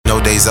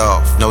days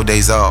off, no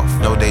days off,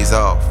 no days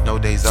off, no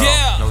days off,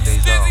 yeah, no days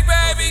off. Stizzy,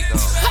 baby.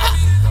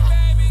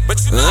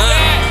 But you know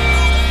that.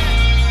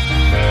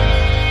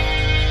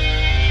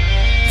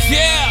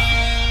 Yeah.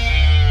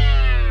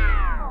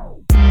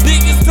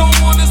 Niggas don't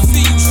wanna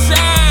see you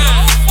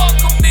shine. Fuck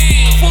them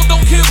then. Fool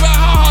don't care about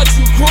how hard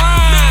you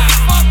grind.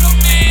 Fuck them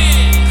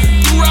then.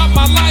 Throughout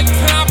my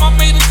lifetime, I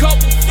made a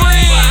couple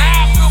friends. But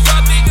how I feel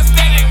about niggas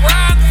that ain't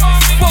riding for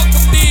me. Fuck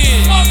them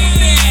then. Fuck them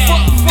then.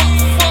 Fuck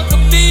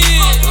them then.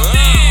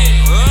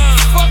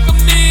 Fuck them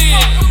then.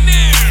 Fuck them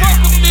then. Fuck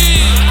them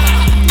then.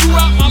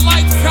 Throughout my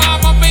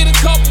lifetime, I made a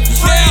couple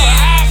friends.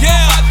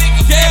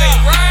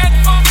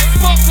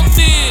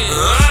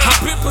 I've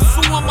been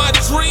pursuing my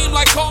dream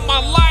like all my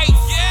life,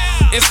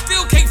 and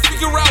still can't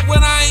figure out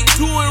what I ain't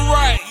doing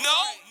right.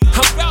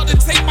 I'm about to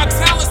take my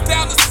talents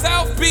down to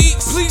South Beach.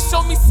 Please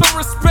show me some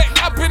respect.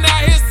 I've been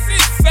out here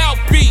since South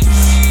Beach.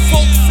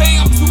 Folks say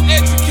I'm too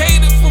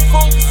educated for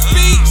vulgar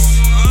speech.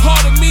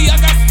 Pardon me, I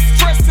got some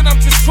stress that I'm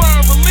just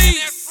trying to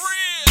release.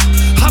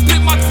 I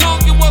bit my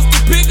tongue and was the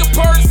bigger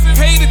person.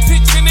 Paid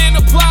attention and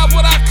applied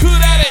what I could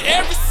out of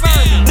every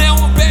sermon. Now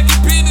I'm back in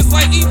business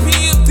like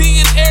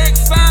EPMD and Eric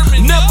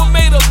Sermon. Never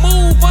made a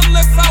move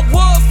unless I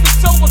was for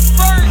sure was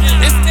certain.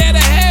 Instead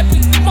of happy,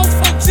 most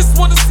folks just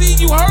wanna see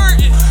you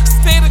hurting.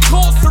 Stay the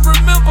course to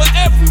remember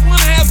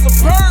everyone has a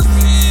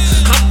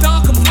purpose. I'm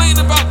done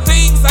complaining about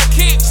things I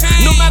can't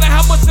change. No matter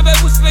how much of I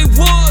wish they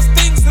was,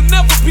 things will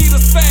never be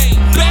the same.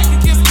 Back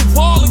against the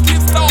wall,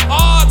 against all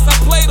odds, I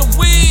play to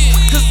win.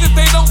 Cause if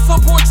they don't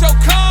support your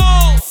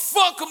cause,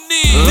 fuck them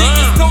then.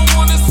 Niggas don't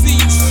wanna see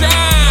you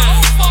shine.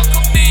 Fuck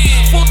them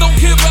then. Fool don't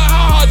care about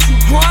how hard you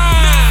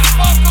grind.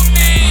 Fuck them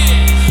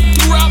then.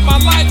 Throughout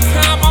my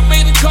lifetime, I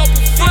made a couple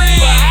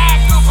friends. But how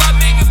I feel about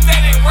niggas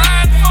that ain't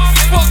riding for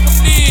me. Fuck them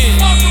then.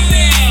 Fuck them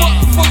then.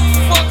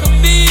 Fuck them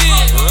then.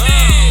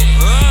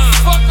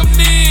 Fuck them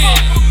then.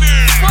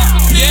 Fuck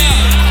them then.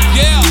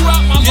 Yeah.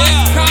 Throughout my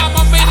lifetime,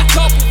 I made a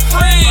couple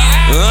friends. But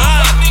how I feel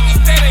about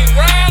niggas that ain't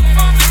riding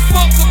for me.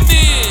 Fuck them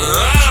then.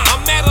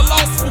 I'm at a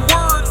loss for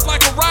words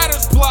like a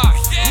writer's block.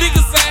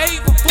 Niggas that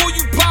hate before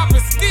you pop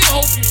and still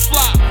hope you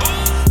flop.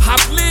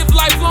 I've lived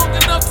life long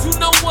enough to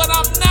know what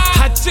I'm not.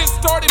 I just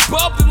started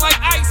bubbling like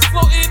ice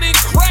floating in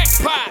crack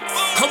pots.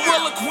 I'm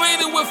well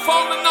acquainted with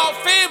falling off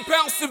and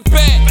bouncing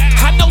back.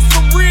 I know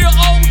some real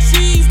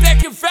OGs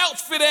that can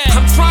vouch for that.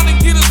 I'm trying to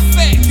get a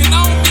sack and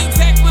I don't mean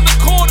tackling a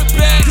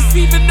quarterback. Cause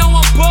even though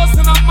I'm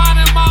buzzing, I